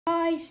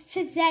guys,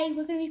 today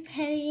we're going to be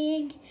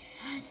playing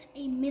as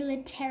a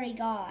military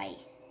guy.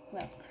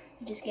 Well,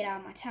 just get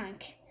out of my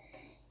tank.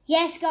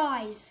 Yes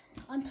guys,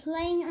 I'm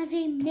playing as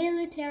a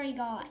military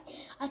guy.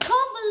 I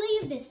can't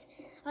believe this.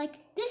 Like,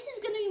 this is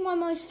going to be my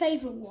most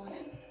favourite one.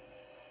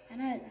 I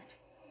know that.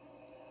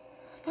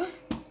 But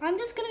I'm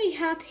just going to be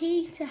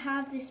happy to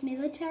have this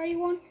military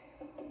one.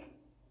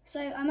 So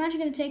I'm actually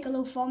going to take a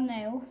little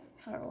thumbnail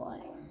for a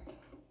while.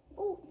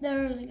 Oh,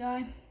 there is a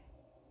guy.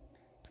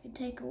 We can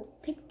take a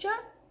picture.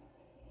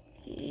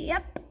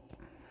 Yep.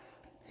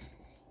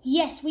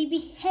 Yes, we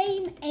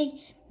became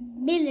a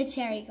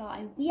military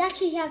guy. We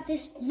actually have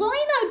this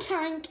rhino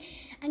tank.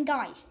 And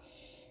guys,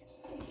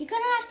 you're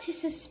going to have to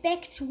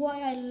suspect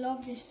why I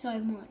love this so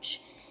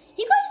much.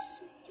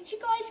 If you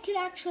guys can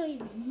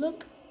actually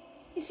look,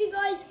 if you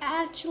guys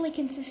actually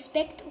can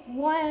suspect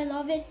why I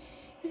love it,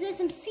 because there's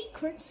some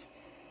secrets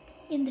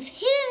hidden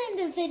in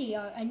the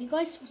video, and you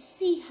guys will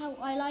see how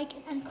I like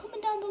it, and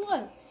comment down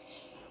below.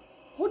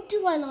 What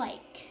do I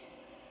like?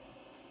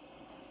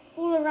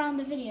 All around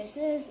the video.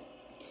 So there's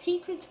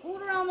secrets all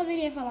around the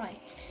video if I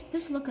like.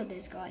 Just look at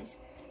this, guys.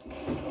 Woo!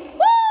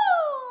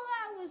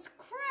 That was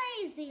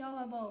crazy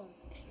all about.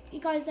 If you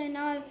guys don't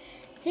know,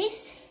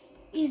 this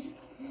is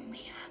what we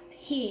have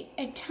here.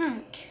 A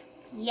tank.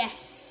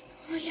 Yes.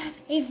 I have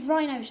a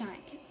rhino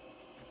tank.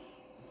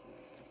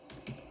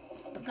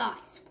 But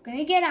guys, we're going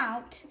to get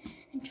out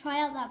and try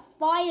out that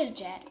fighter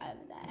jet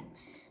over there.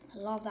 I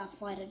love that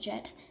fighter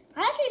jet.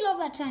 I actually love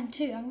that tank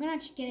too. I'm going to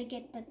actually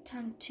get that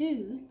tank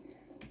too.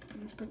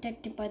 And it's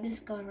protected by this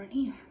guy right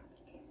here.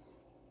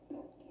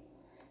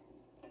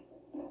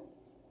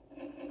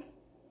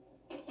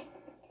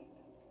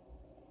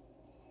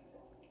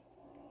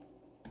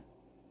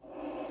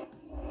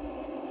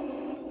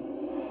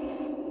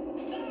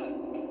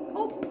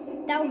 Oh,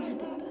 that was a bit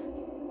bad.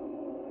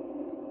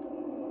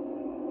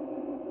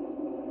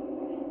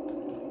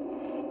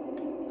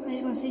 I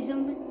just want to say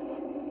something.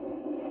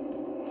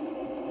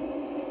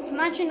 I'm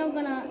actually not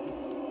gonna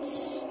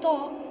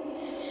stop.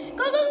 Go,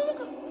 go, go, go,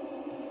 go.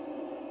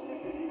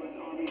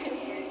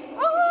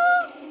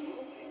 Oh!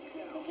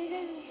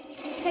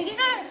 Okay, get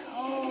out.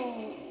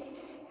 Oh.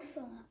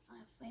 So I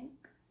think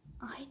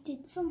I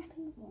did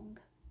something wrong.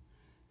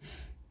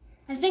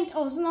 I think I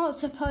was not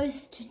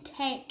supposed to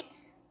take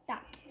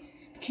that.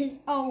 Because,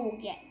 oh,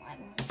 yeah, my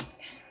mind.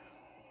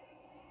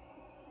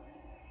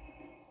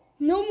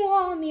 Normal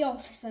army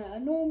officer, a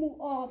normal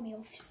army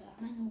officer,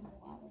 a normal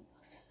army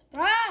officer.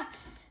 Ah!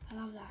 I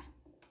love that.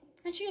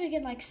 I'm actually gonna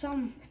get like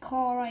some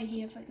car right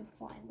here if I can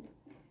find it.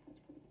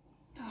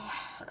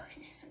 Oh, guys,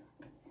 this.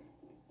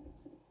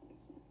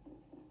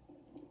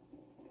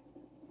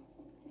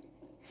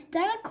 Is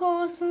that a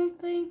car or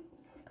something?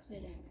 Because I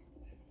don't.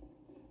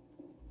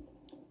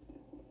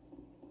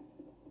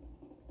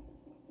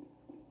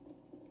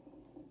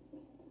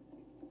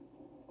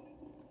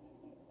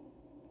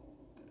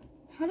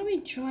 How do we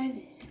drive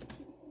this?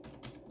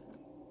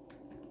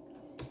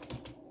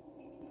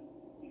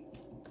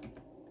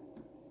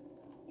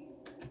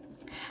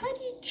 How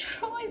do you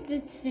drive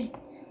this thing?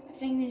 I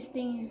think this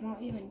thing is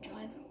not even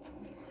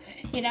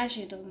drivable. It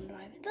actually doesn't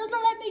drive. It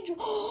doesn't let me drive.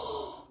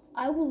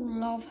 I would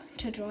love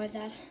to drive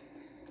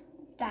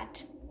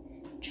that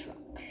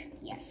truck.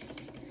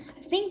 Yes.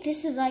 I think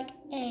this is like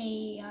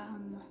a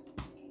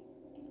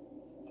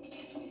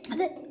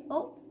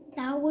oh,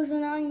 that was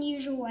an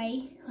unusual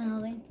way.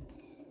 I think.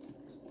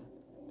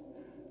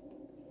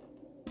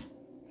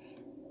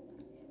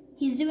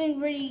 He's doing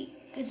really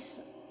good.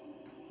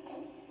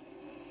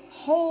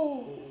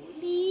 Holy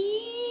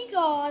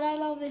God, I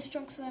love this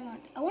truck so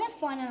much. I want to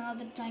find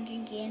another tank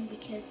again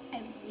because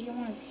I really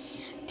want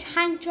to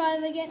tank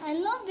drive again. I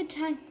love the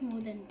tank more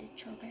than the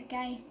truck,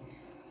 okay?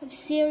 I'm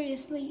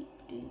seriously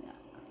doing that.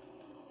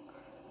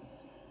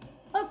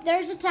 Oh,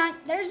 there's a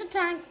tank. There's a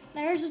tank.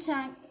 There's a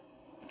tank.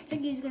 I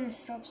think he's going to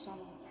stop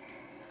somewhere.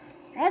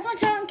 There's my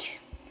tank.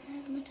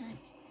 There's my tank.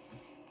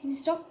 Can you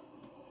stop?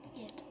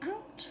 Get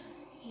out.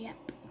 Yep.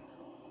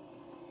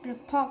 I'm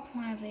gonna park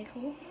my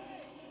vehicle.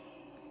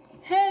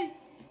 Hey,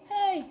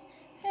 hey,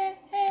 hey,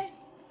 hey.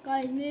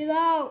 Guys, move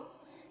out.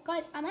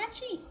 Guys, I'm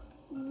actually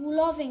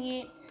loving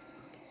it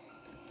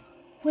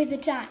with the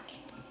tank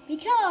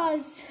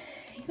because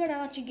you gotta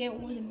actually get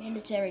all the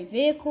military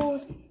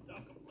vehicles.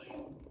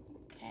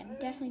 I'm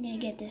definitely gonna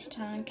get this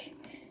tank.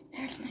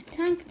 There's my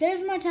tank.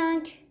 There's my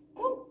tank.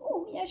 Oh,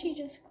 oh, he actually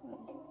just.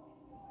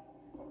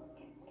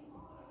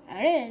 There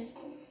it is.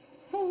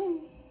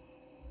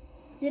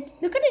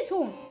 Look at his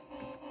horn.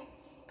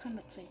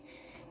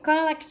 Kind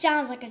of like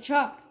sounds like a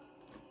truck.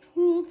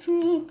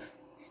 Truck.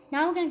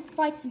 Now we're going to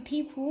fight some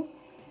people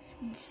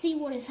and see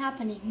what is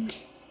happening.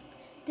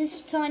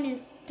 This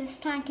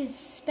tank is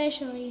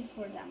specially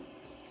for them.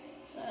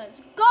 So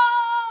let's go!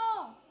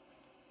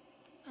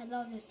 I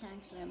love this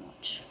tank so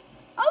much.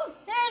 Oh,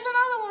 there's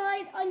another one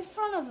right in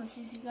front of us.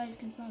 If you guys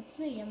can not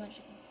see how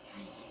much.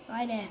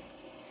 Right there.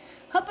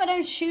 Hope I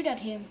don't shoot at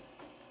him.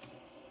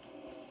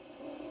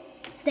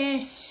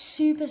 They're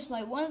super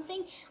slow. One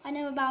thing I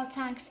know about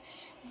tanks,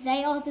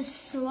 they are the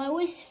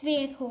slowest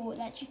vehicle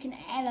that you can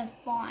ever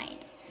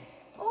find.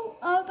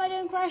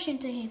 don't crash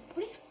into him.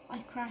 What if I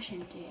crash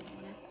into him?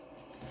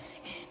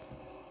 Okay.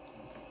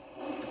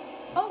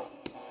 Oh,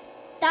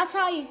 that's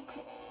how you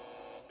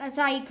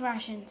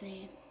crash into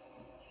him.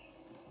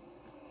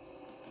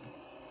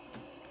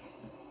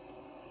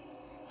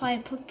 If I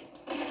put.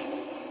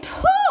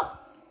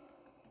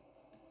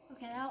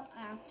 Okay, now I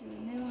have to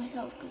renew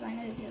myself because I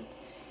know that.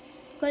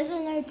 Because I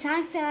know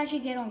tanks can actually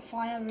get on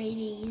fire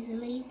really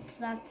easily. So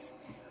that's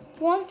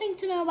one thing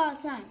to know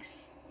about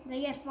tanks.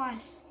 They get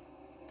fast.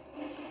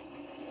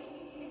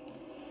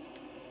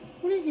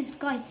 What is this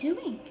guy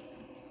doing?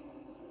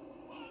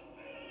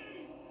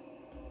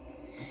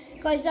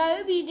 Guys, I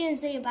hope you didn't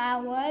say a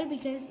bad word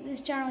because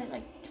this channel is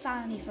like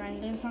family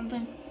friendly or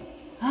something.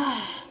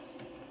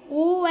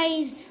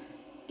 Always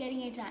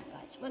getting a tank,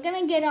 guys. We're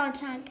gonna get our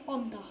tank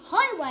on the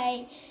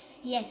highway.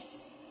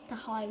 Yes, the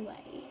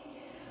highway.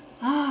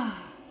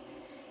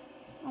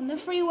 On the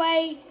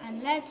freeway,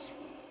 and let's.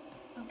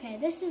 Okay,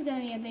 this is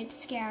gonna be a bit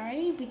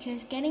scary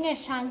because getting a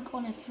tank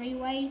on a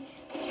freeway.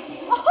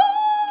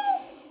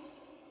 Oh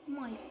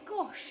my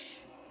gosh!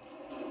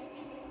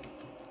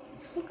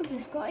 Just look at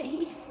this guy.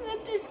 He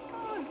flipped his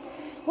car.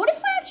 What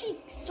if I actually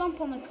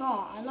stomp on the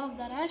car? I love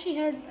that. I actually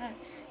heard the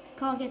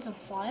car gets on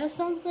fire or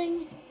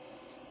something.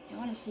 I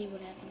want to see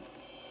what happens.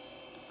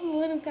 I'm a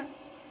little guy.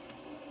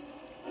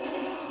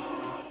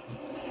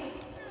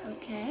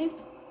 Okay.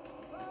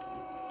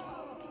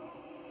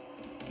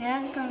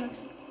 Yeah, that kind of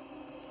looks.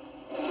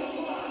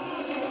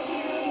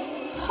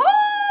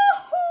 Oh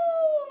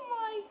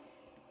my.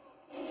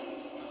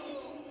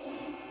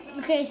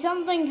 Okay,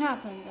 something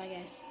happens, I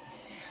guess.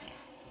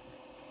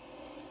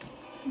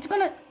 It's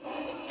gonna. I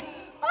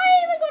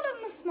even got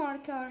on the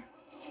smart car.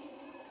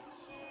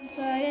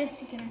 So I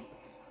guess you can.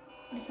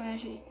 What if I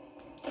actually.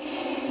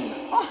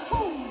 Oh!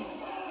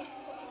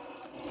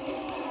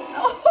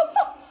 Oh!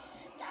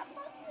 That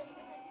must be.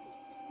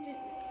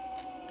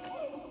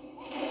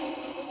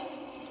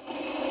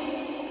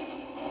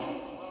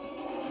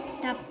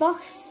 That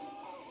box.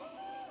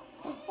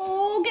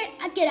 Oh,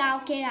 get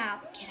out.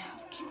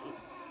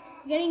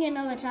 Getting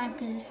another time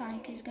because the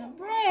fan is gonna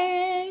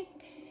break.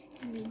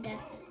 Give me that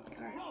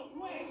car.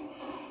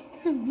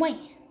 No way.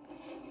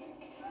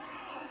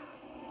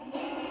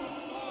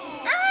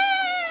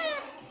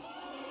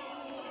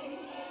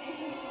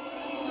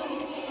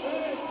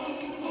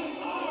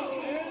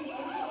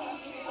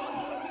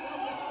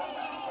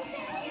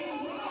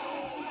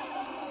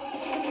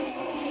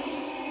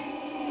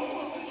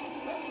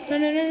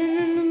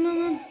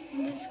 No.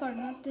 This car,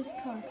 not this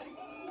car.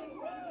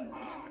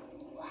 Not this car.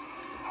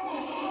 Oh my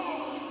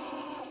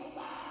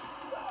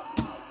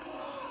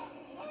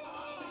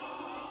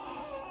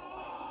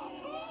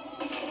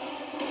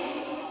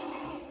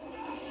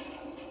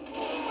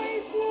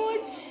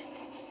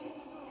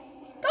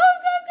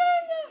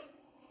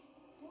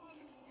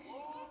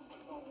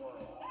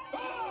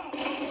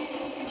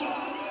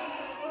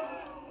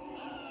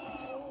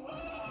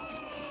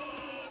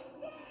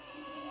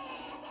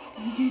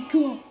God.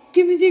 Go.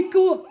 Give me the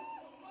car.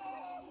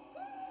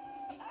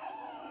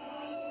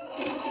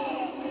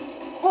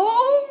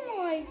 Oh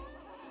my.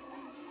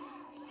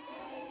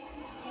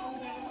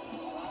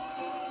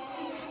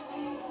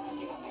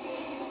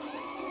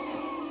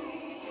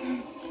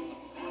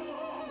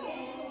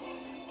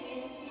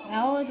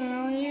 That was an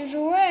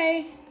unusual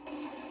way.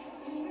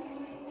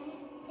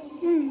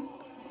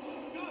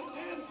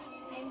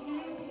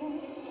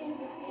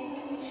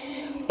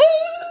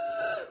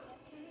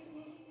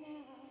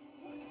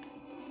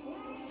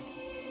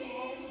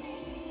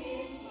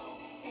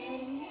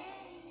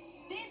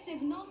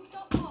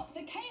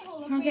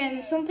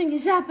 Okay, something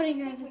is happening.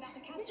 Let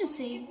me just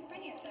see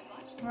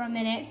for a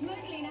minute.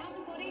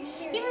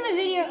 Even the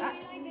video.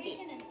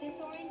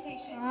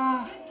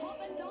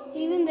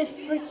 Even the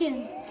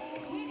freaking.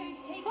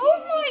 Oh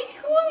my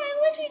God! I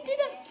literally did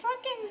a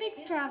freaking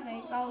big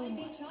traffic. Oh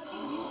my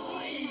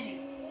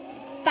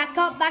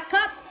God! Back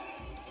up!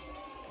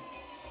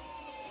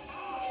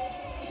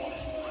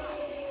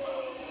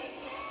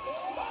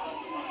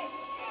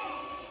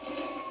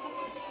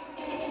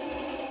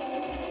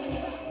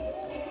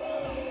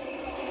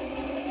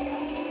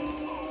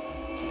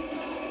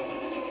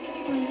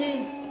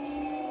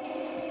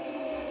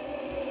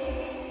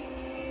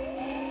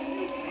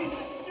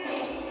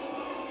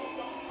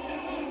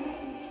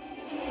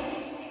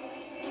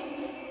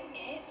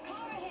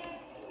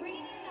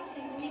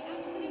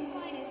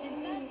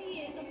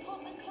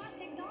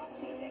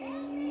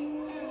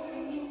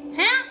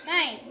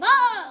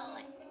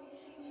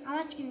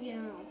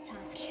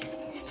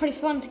 It's pretty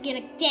fun to get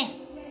a damn.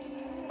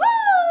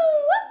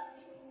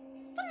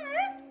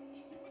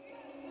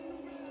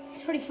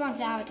 It's pretty fun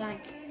to have a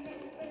tank.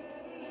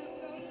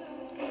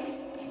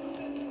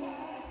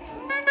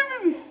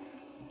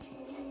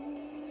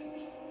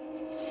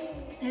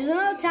 There's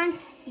another tank.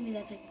 Give me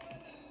that thing.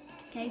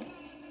 Okay.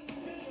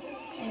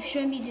 I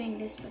shouldn't be doing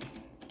this, but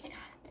get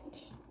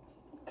out.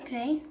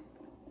 Okay.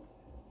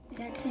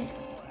 That too.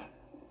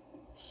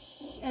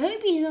 I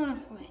hope he's on a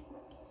point.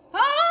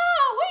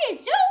 Oh, what are you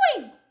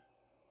doing?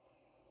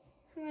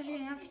 I'm actually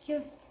gonna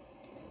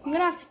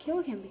have to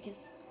kill him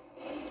because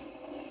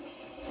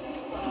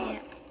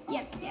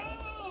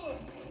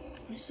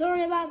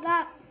Sorry about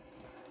that.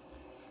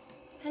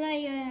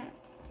 And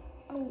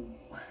oh,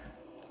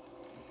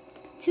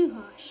 too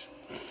harsh.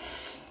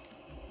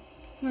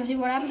 Wanna see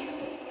what happens?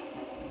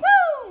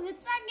 Woo! The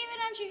tank even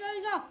actually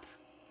goes up.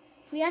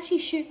 If we actually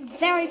shoot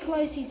very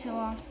closely to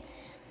us,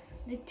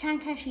 the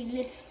tank actually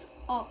lifts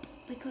up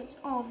because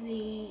of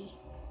the.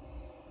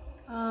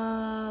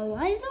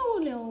 Why is the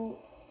oil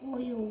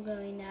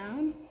going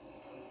down?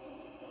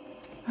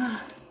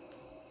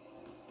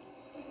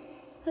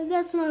 Hope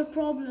that's not a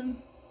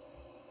problem.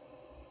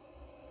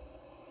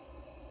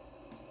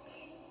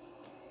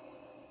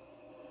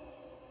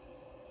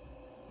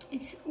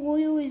 Its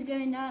oil is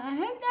going down. I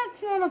hope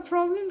that's not a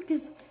problem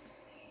because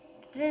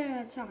there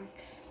are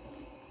tanks.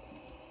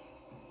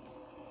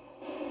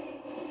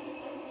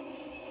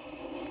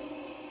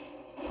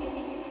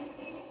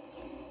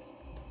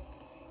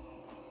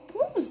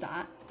 What was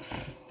that?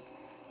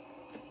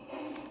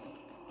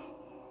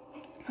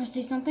 I'll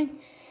say something.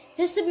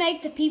 Just to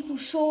make the people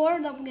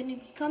sure that we're going to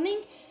be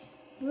coming,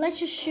 let's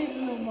just shoot a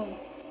little bomb.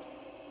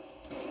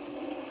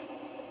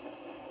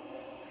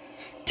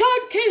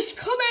 Tank is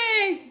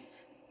coming!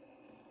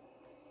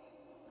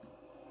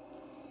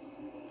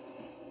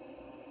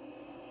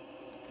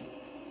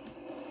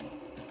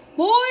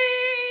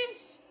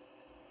 Boys!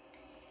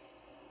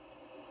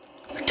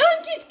 The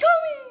tank is coming!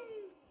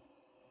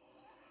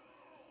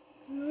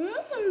 Whoa.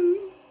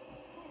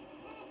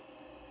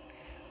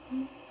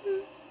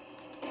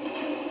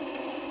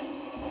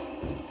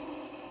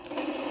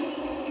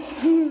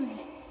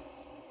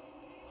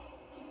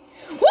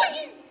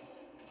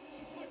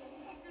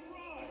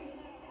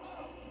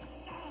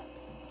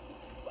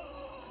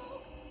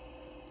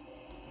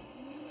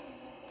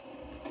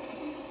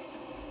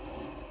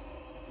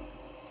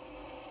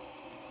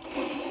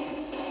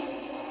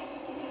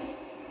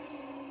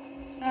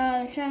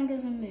 The tank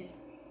doesn't move.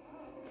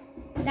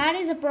 That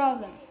is a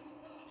problem.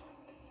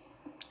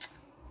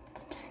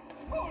 The tank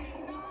doesn't move.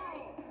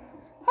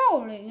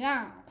 Holy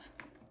cow.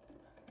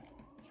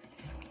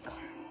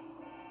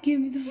 Give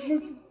me the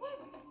freaking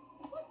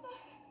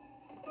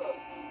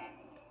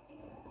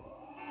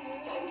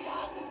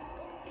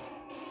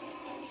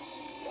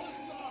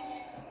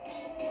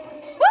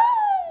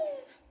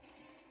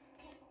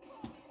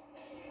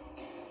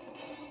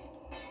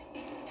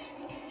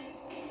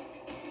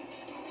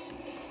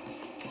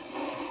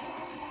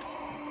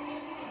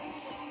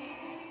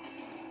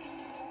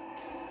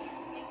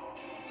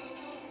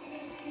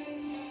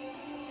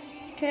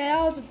Okay,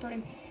 that was a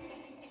pretty.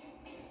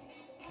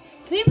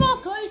 People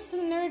close to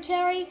the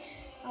military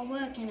are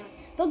working on.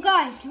 But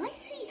guys,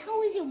 let's see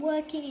how is it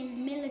working in the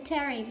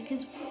military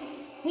because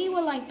we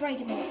were like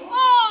breaking them.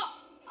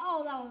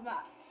 Oh, that was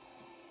bad.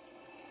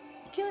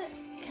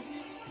 Because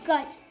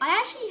guys, I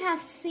actually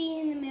have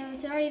seen the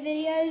military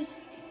videos.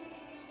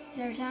 Is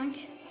there a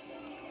tank?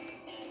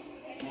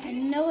 Okay, I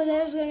know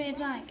there was going to be a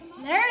tank.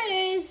 There it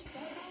is.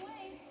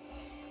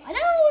 I know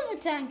it was a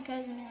tank,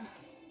 guys.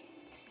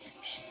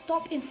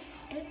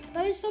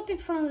 Don't stop in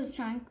front of the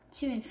tank.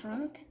 Two in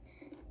front. Okay?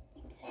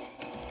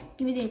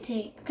 Give me the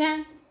attack,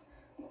 okay?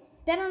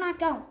 Better not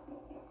go.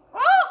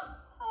 Oh!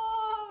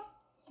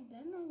 You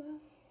better not go.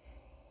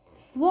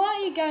 Why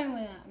are you going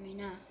without me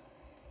now?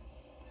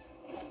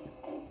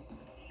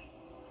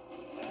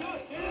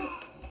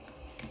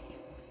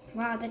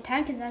 Wow, the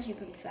tank is actually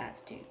pretty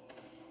fast too.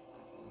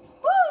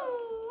 Woo!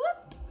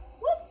 Whoop!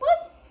 Whoop!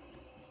 Whoop!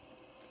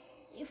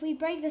 If we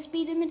break the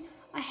speed limit,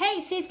 I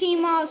hate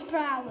 15 miles per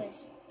hour.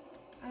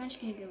 I'm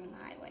actually gonna go on the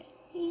highway.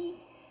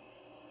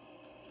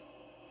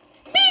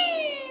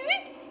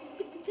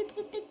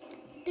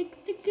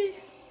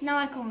 Now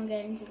I can't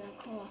get into that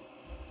car.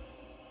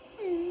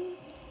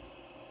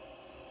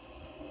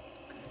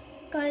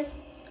 Guys,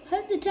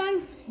 hope the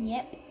tank.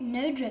 Yep,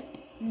 no drip.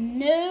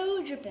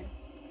 No dripping.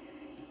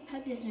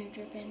 Hope there's no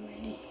dripping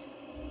really.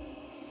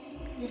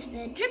 Because if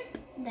they're drip,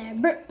 they're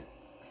burp.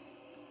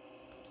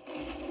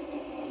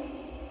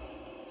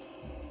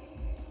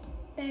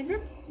 They're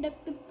drip,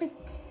 drip, drip, drip.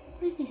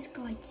 What is this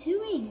guy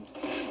doing?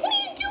 What are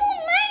you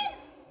doing, man?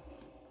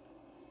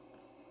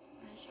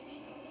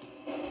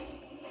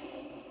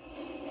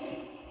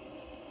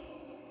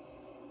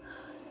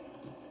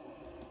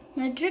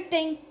 No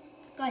dripping.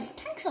 Guys,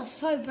 tanks are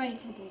so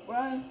breakable,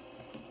 bro.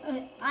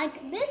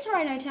 This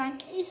rhino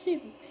tank is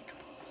super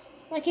breakable.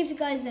 Like if you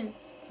guys don't.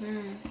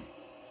 You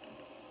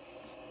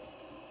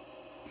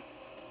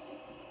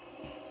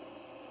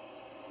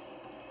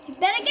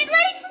better get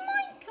ready for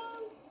mine,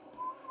 Cole.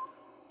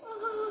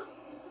 Oh,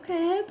 okay, I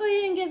hope I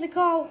didn't get the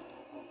call.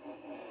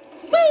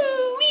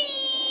 Boo-wee!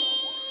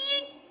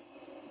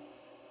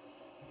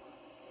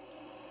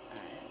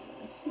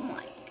 Oh my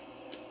God.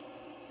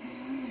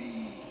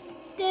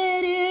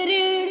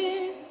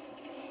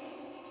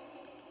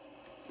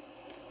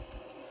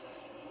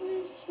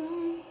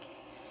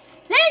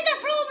 There's a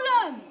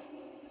problem!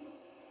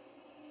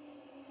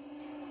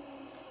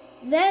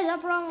 There's a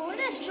problem with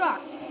this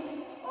truck.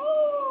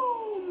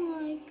 Oh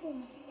my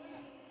God.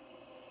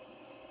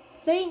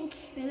 Think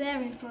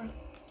there is problem.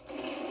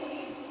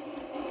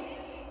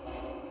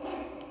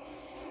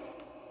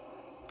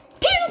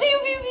 Pew pew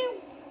pew pew.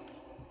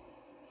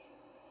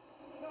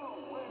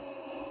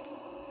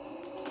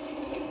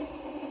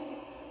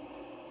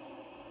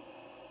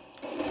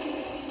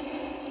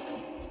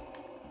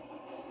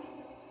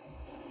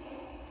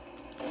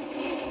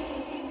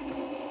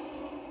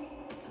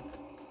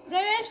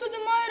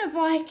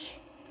 like...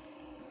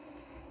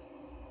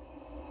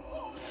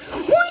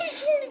 What are you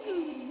trying to do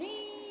with me?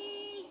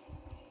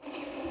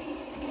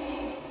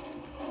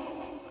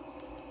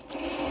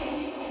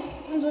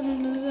 That's what it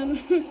is.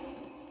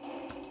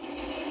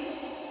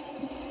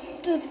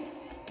 Just...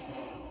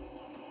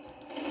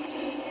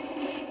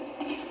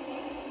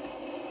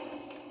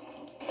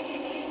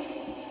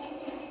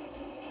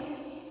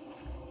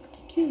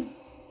 Thank you.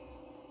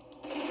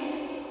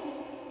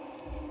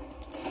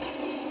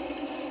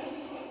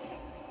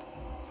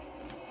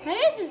 I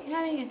isn't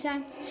having a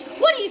time.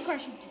 What are you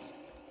crushing to?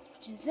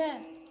 Which is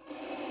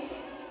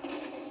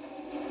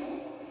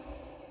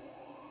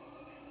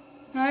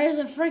there's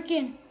a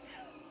freaking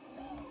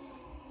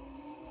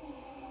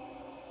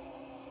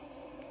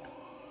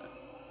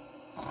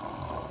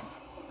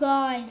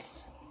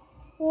guys.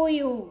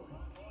 Oil.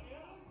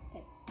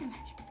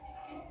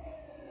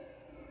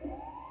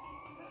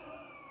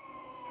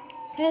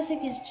 Classic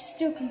is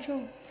still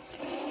control.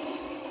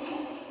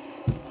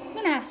 I'm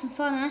gonna have some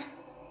fun, huh?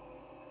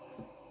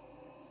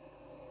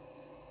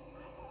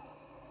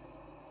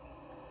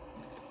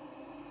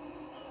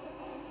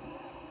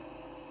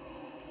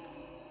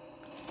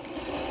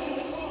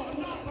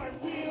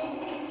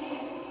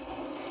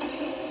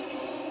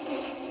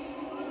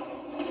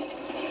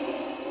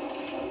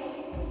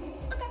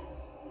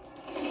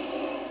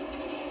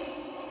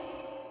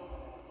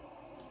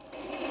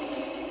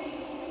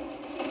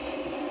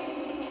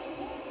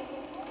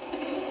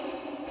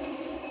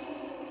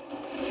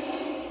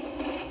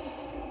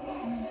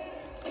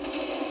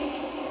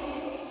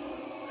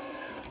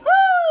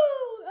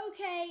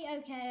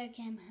 Okay,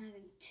 I'm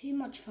having too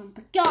much fun.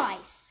 But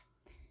guys,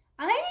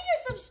 I need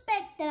to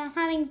suspect that I'm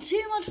having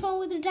too much fun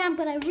with the tank,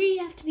 but I really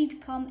have to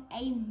become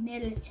a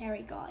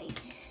military guy.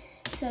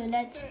 So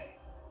let's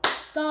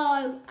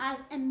go as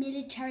a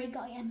military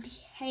guy and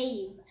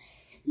behave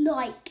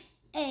like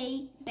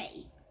a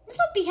baby. Let's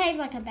not behave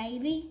like a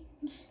baby.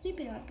 I'm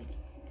stupid like a baby.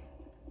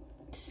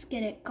 Let's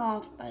get it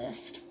car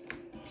first.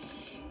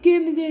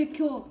 Give me the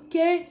car,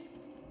 okay?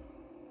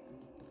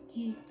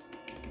 Yeah.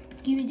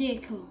 Give me the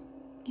car.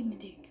 Give me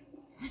the car.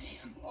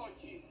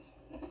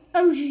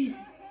 Oh, Jesus.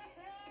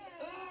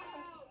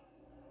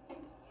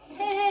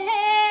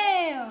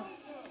 Hey.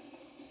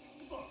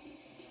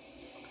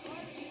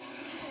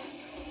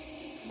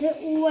 They're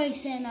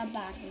always saying that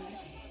bad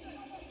words.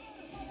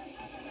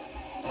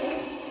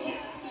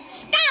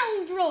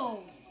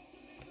 Scoundrel!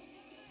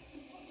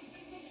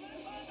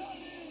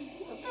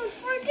 What the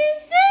frick is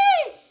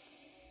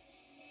this?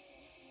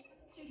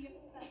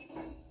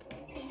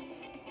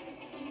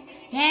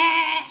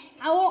 Yeah!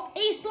 I want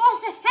East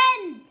Los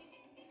Offend!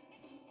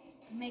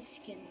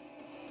 Mexican.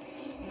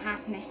 I'm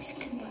half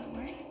Mexican, by the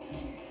way.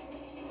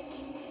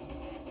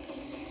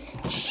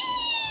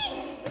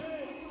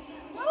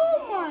 Oh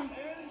my!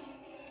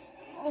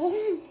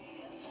 Oh!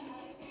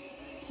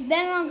 You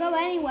better not go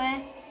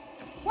anywhere.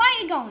 Where are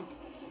you going?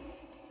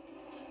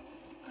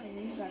 Oh,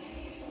 these guys are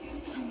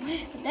going somewhere,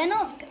 but they're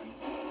not going.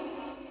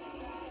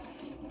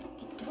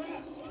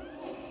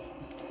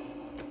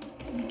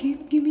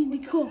 Give me the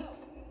car.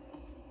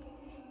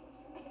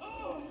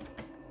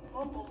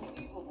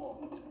 Unbelievable.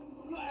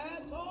 You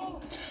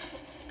asshole.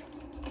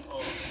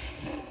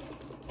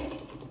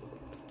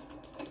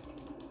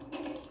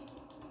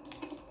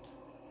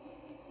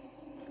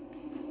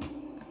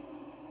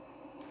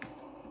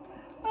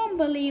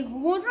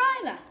 Unbelievable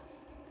driver.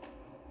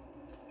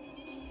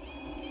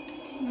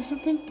 Or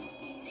something?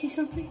 See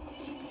something?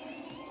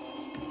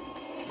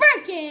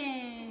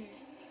 Freaking!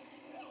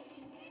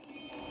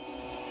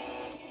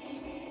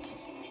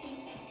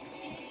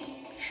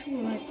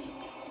 Sure.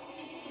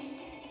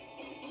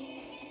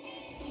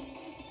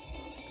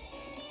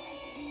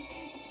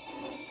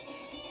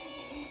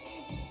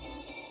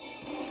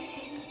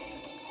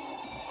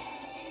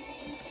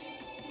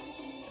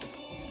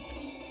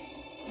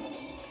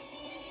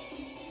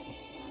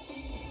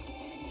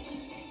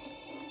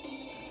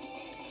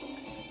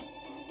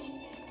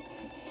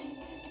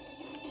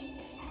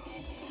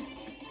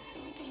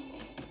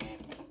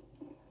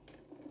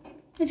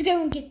 Let's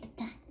go and get the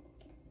tank.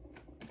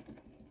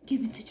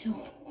 Give me the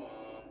tool.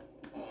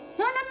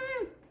 No.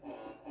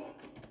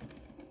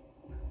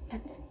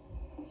 That's...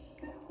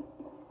 No.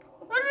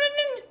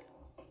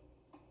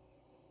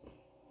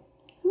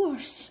 You are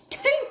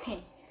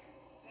stupid.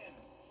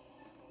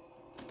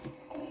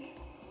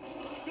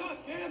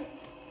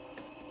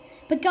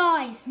 But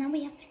guys, now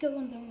we have to go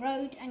on the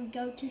road and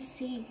go to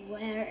see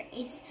where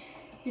is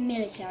the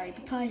military,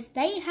 because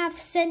they have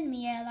sent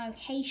me a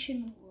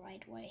location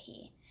right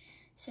here.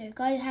 So you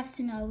guys have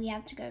to know we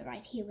have to go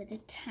right here with the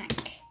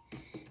tank.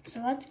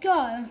 So let's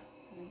go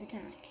with the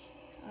tank.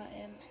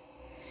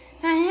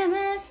 I am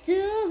a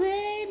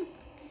stupid.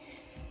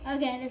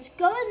 Okay, let's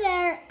go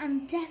there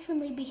and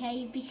definitely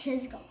behave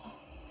because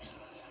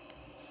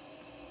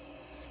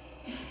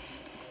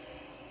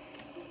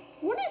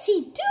what is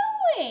he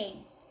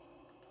doing?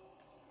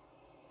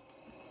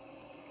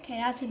 Okay,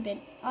 that's a bit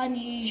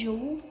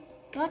unusual.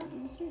 But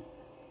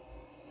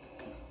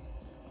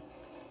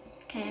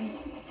okay.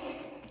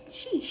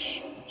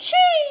 Sheesh.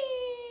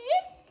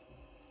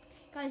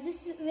 Guys,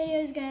 this video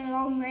is getting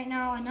long right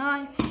now, and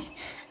I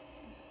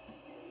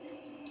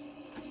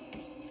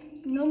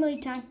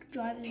normally tank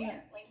drivers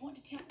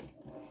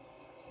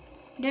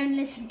don't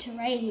listen to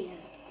radio.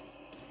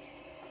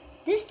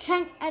 This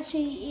tank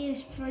actually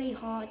is pretty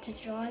hard to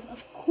drive.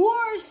 Of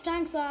course,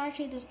 tanks are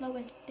actually the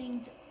slowest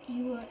things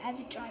you will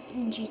ever drive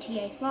in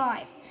GTA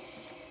 5.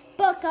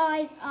 But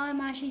guys,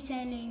 I'm actually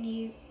telling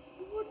you,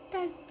 what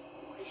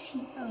is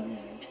he? Oh no,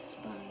 just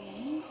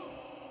bunnies.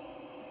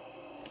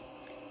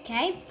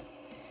 Okay,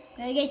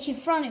 gonna get you in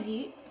front of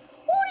you.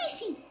 What is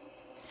he?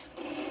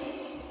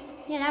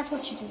 Yeah, that's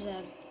what you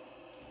deserve.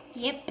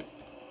 Yep.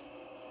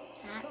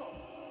 That.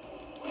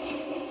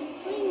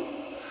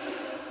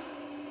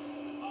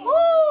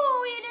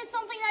 Oh, you did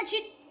something that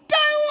you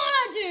don't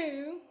want to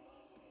do,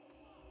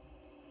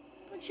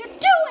 but you're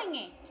doing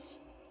it.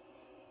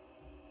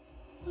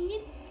 You're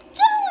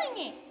doing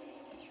it.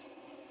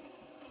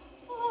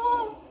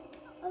 Oh,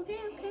 okay.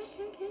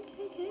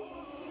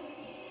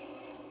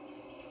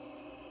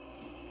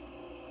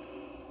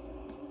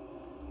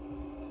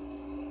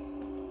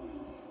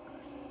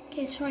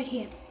 Okay, it's right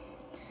here.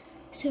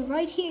 So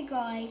right here,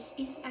 guys,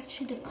 is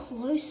actually the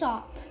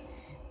close-up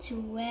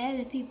to where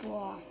the people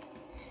are.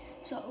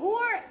 So,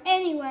 or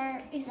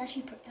anywhere is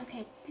actually,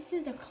 okay, this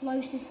is the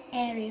closest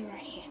area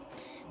right here.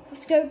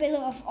 Let's go a bit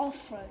of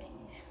off-roading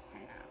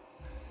right now.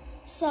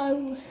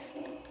 So,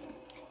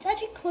 it's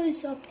actually a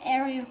close-up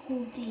area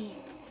called the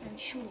Sand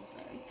Shores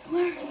area,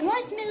 where the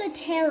most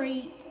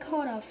military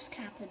cut-offs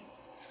happen.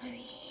 So,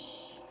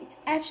 it's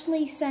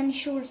actually Sand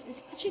Shores.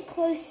 It's actually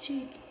close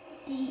to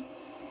the,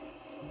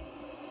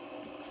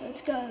 so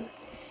let's go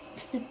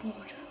to the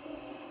border.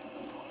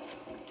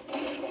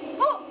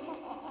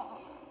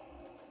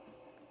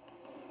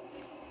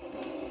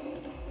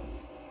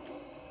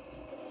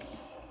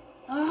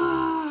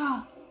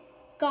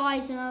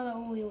 Guys, another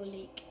oil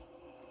leak.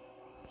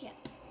 Yeah.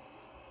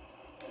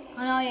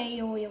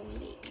 Another oil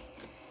leak.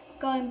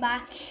 Going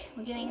back,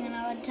 we're getting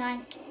another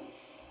tank.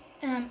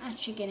 And I'm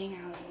actually getting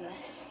out of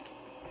this.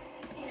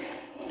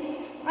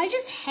 I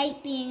just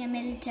hate being a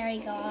military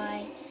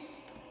guy.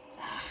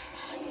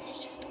 This is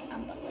just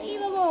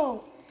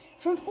unbelievable.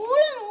 From all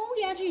in all,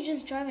 we actually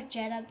just drive a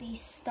jet at the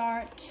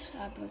start.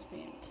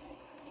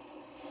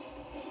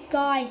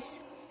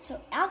 Guys,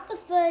 so at the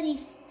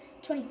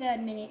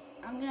 23rd minute,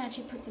 I'm gonna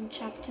actually put some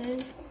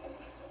chapters.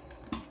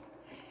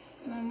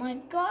 Oh my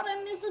god,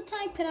 I missed the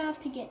tank, but I have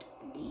to get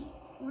the,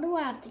 what do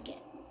I have to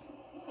get?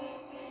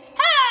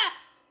 Ha!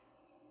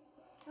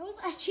 That was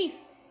actually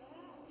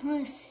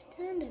my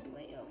standard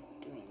way of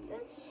doing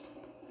this.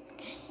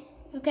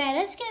 Okay,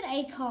 let's get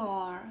a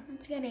car.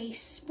 Let's get a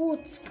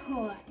sports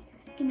car.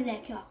 Give me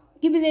that car.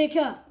 Give me that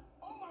car.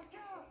 Oh my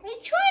god! Are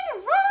you trying to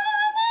run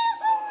over me,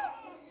 asshole?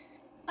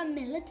 A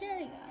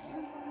military guy,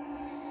 huh?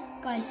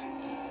 Guys,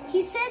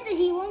 he said that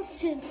he wants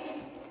to...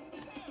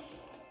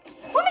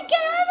 Want to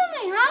get over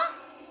me, huh?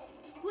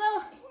 Well,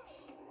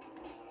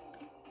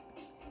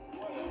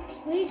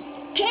 we're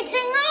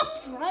getting up,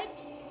 right?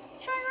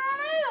 Trying to run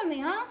over me,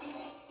 huh?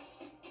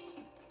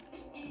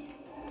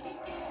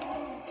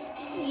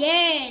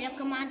 Yeah, look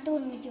what I'm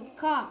doing with your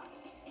car.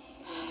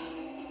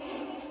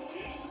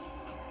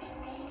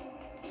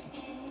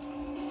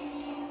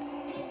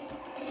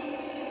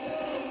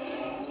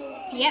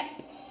 Yep,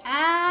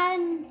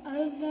 and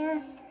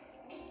over.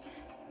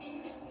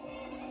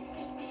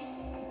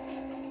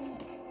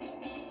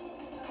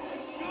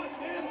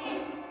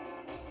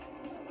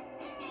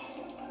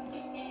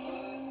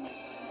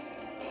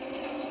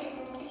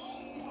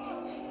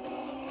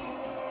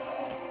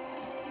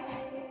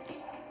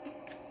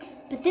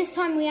 But this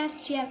time we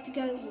actually have to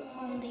go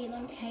on the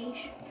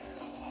location.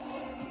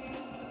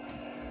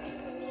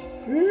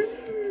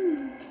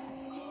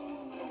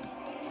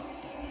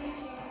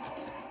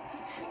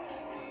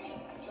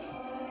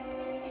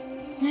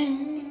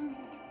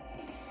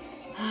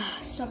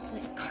 Stop the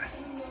car.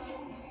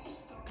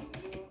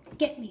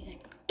 Get me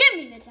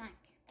the tank.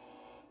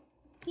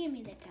 Give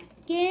me the tank.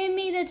 Give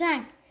me the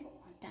tank.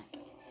 Tank.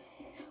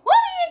 What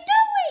are you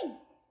doing?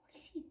 What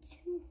is he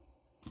doing?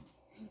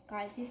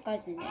 Guys, this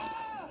guy's doing it.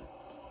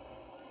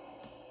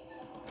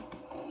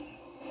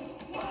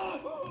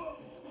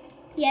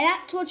 Yeah,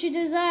 that's what you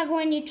deserve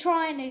when you're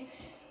trying to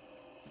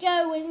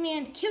go with me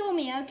and kill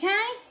me,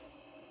 okay?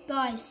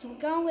 Guys, so we're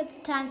going with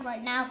the tank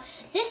right now.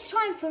 This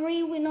time for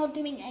real, we're not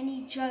doing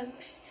any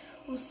jokes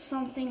or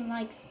something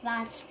like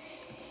that.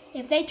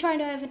 If they try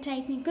to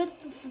overtake me, good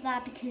for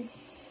that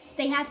because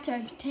they have to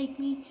overtake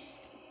me.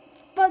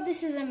 But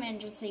this is an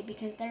emergency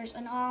because there's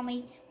an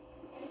army.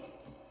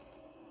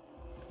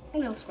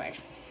 Real scratch.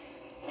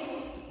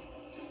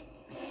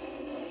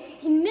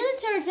 In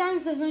military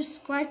tanks, there's no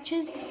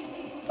scratches.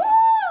 Woo!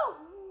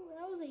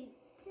 That was a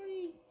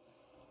pretty...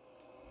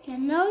 Yeah,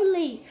 no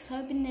leaks.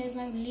 Hoping there's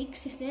no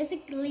leaks. If there's a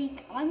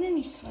leak, I'm going to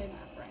be so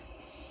mad, bro.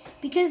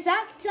 Because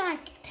that tank,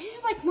 this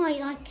is like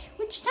my,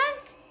 which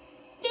tank?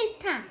 Fifth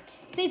tank.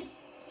 Fifth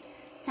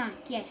tank,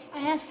 yes. I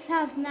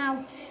have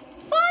now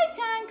 5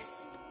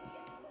 tanks.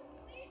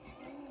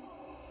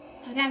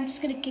 Okay, I'm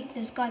just going to kick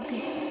this guy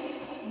because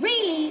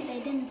really, they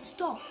didn't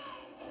stop.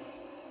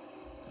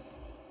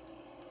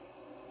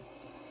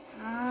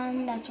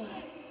 And that's what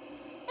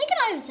they can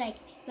overtake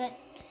me, but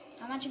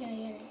I'm actually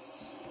gonna get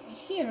this right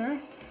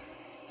here.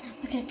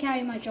 I'm gonna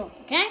carry my job,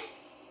 okay?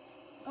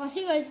 I'll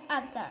see you guys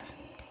at there.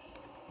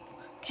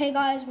 Okay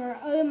guys, we're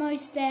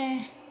almost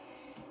there.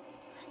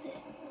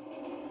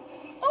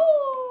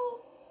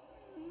 Oh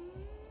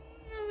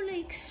no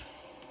leaks.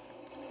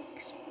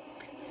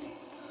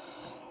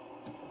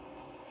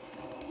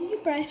 Take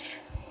your breath.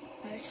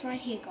 Oh, it's right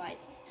here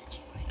guys. It's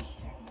actually right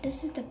here.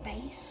 This is the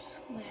base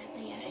where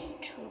they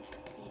actually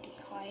completely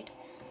hide.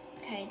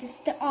 Okay, this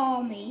is the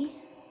army.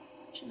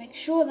 Should make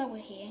sure that we're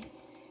here.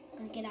 I'm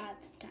gonna get out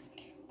of the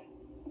tank.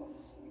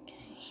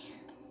 Okay,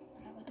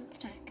 out of the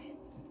tank.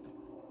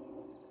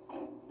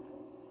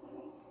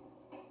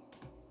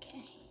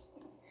 Okay.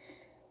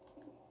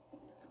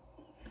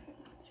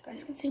 You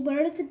guys can see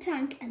we're at the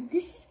tank, and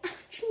this is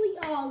actually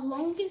our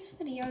longest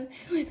video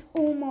with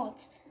all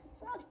mods.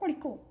 So that's pretty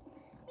cool.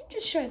 Let me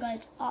just show you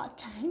guys our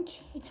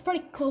tank. It's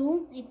pretty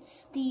cool.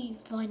 It's the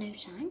Rhino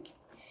tank.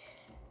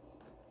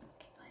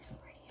 Okay, guys,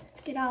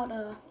 let's get out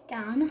a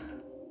gun.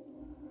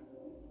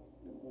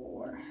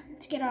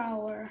 Let's get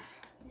our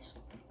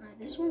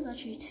this one's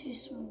actually too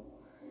small.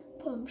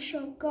 Pump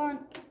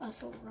shotgun,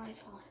 assault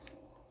rifle.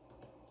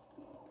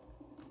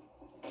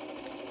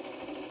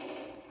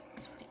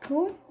 That's pretty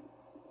cool.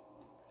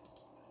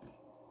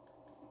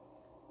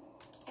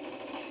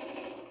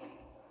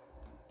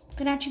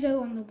 Could actually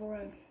go on the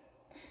road.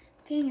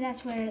 I think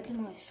that's where the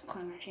most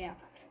crime actually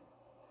happens.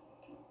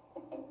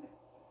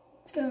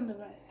 Let's go on the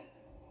road.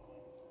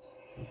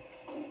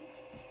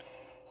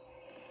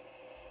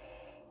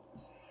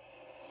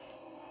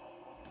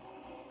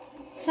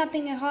 It's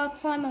having a hard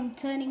time on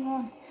turning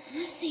on.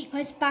 Let's see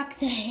what's back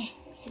there.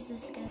 Is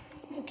this good?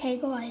 Okay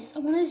guys, I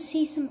want to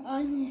see some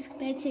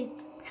unexpected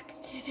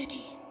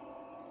activity.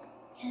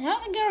 Get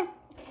out of girl.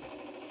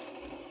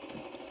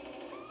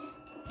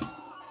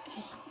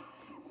 Okay.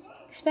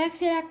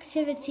 Expected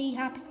activity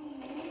happen.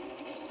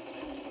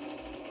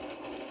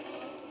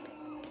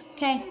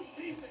 Okay.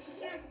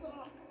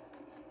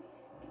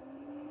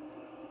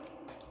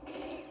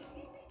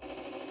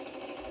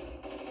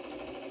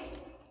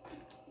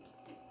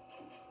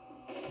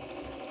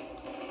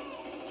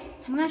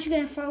 I'm actually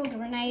going to throw a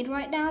grenade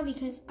right now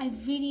because I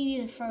really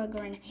need to throw a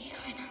grenade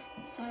right now.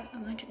 So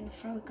I'm actually going to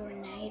throw a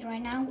grenade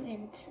right now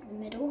in the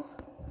middle.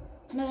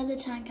 I know the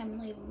tank, I'm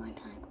leaving my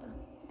tank, but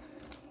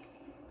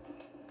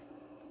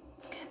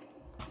okay.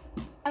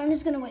 I'm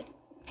just going to wait.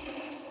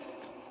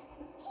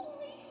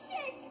 Holy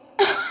shit!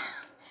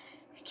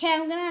 Okay,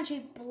 I'm going to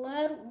actually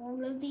blur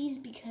all of these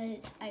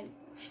because I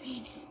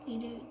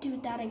need to do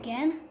that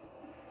again.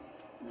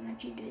 I'm gonna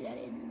actually do that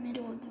in the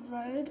middle of the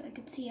road. I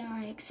could see how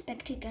I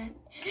expected that.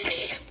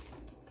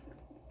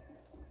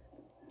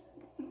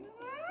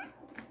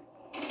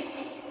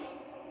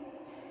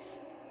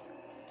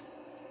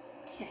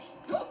 Okay.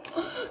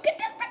 Get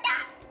that back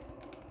out!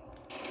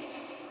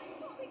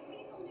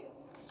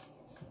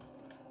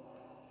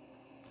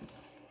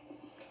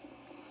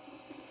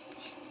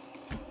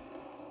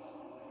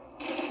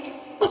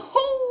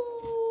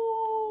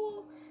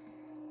 Oh!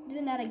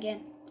 Doing that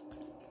again.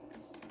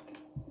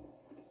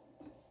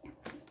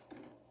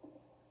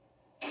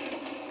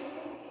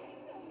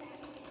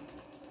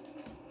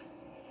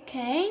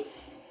 Okay.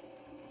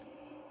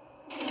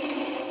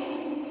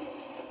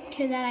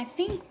 Okay, that I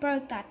think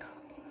broke that.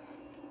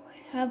 What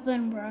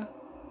happened, bro?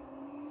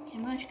 Okay,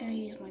 I'm actually gonna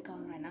use my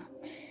gun right now.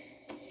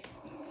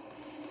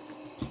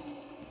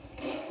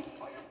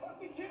 Are you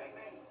fucking kidding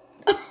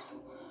me?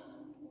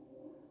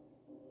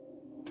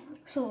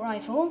 Assault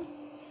rifle.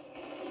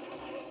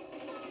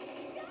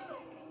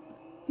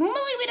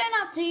 Normally we don't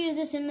have to use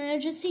this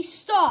emergency.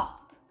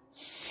 Stop!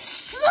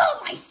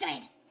 Stop, I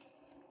said!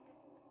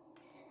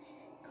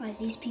 Guys,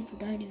 these people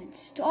don't even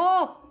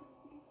stop.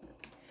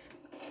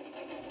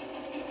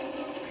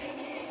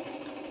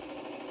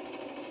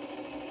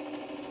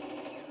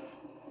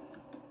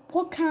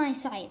 What can I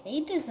say?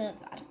 They deserve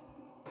that.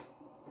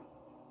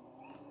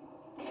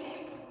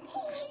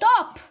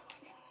 Stop!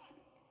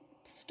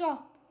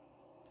 Stop.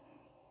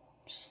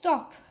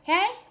 Stop,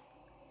 okay?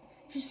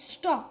 Just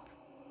stop.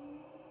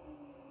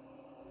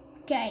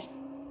 Okay.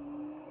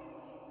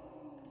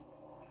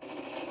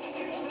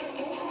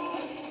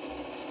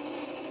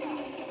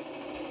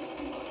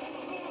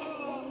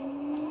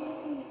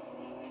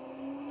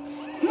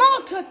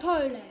 Marco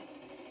Polo.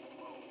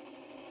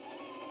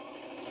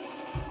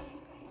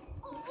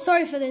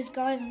 Sorry for this,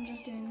 guys. I'm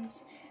just doing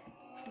this.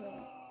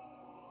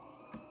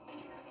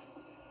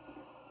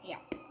 Yeah.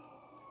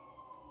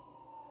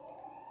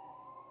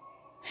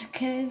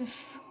 Okay, there's a.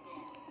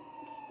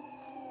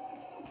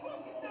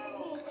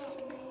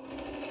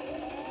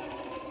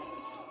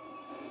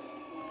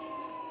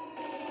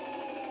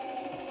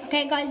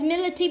 Okay, guys,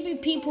 military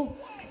people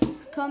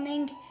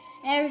coming.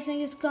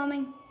 Everything is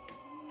coming.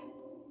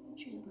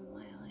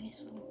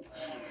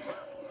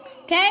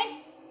 Okay?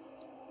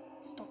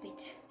 Stop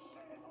it.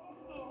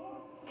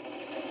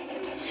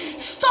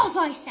 Stop,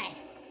 I say.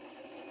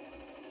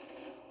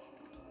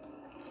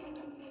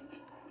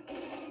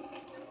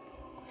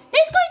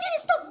 This guy didn't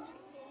stop.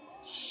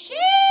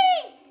 Shit.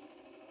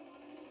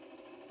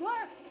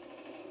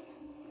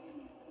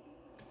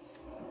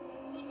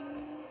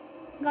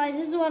 Guys,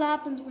 this is what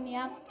happens when you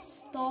have to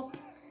stop.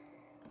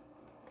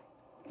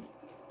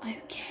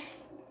 Okay.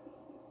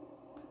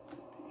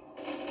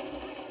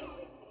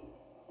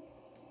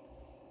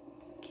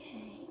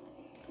 Okay.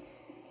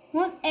 I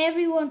want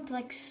everyone to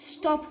like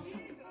stop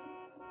something.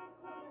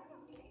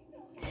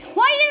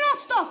 Why did you not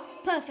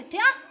stop? Perfect,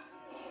 yeah?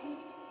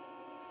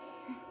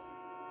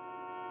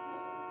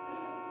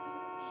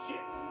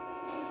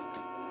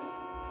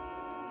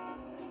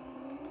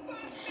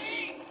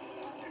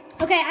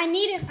 Okay, I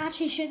need to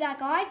actually shoot that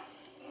guy.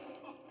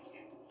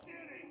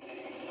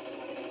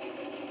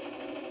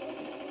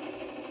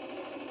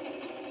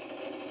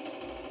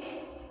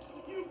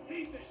 You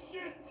piece of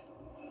shit!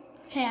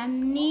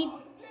 Okay,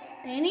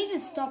 they need to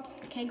stop.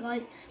 Okay,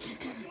 guys,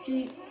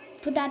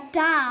 put that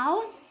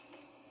down.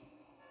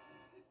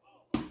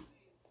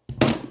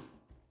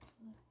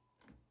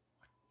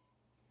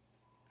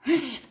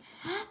 What's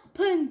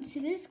happened to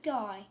this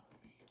guy?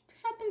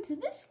 What's happened to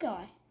this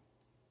guy?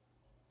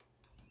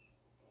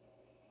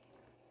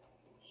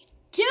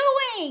 What are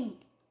you doing?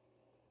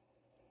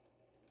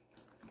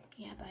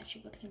 Yeah, but I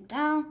should put him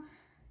down.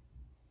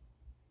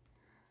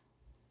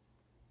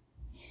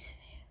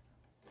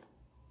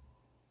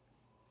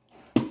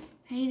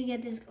 I need to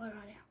get this guy right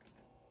now.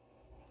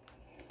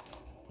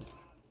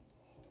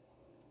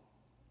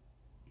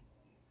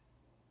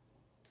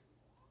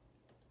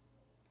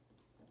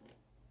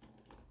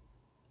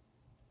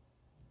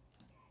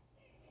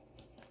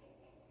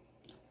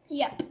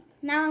 Yep,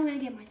 now I'm going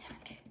to get my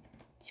tank.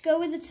 Let's go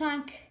with the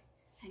tank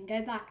and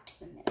go back to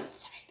the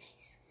military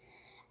base.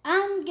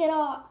 And get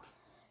our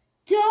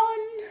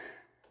done.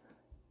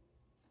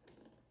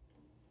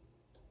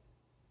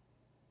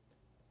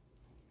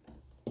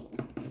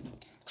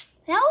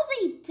 That was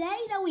a day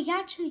that we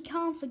actually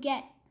can't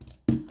forget.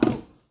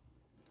 Oh.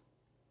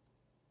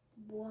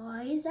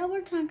 Why is our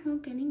tank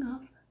not getting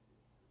up?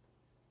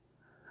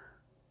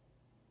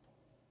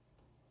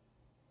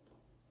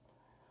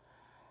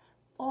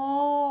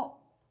 Oh,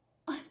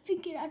 I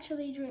think it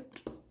actually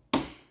dripped.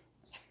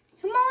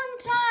 Come on,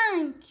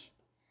 tank.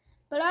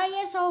 But I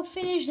guess I'll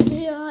finish the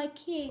video like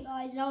here,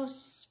 guys. I'll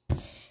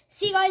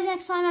see you guys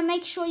next time. And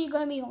make sure you're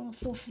going to be on the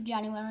 4th of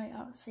January.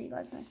 I'll see you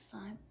guys next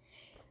time.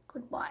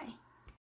 Goodbye.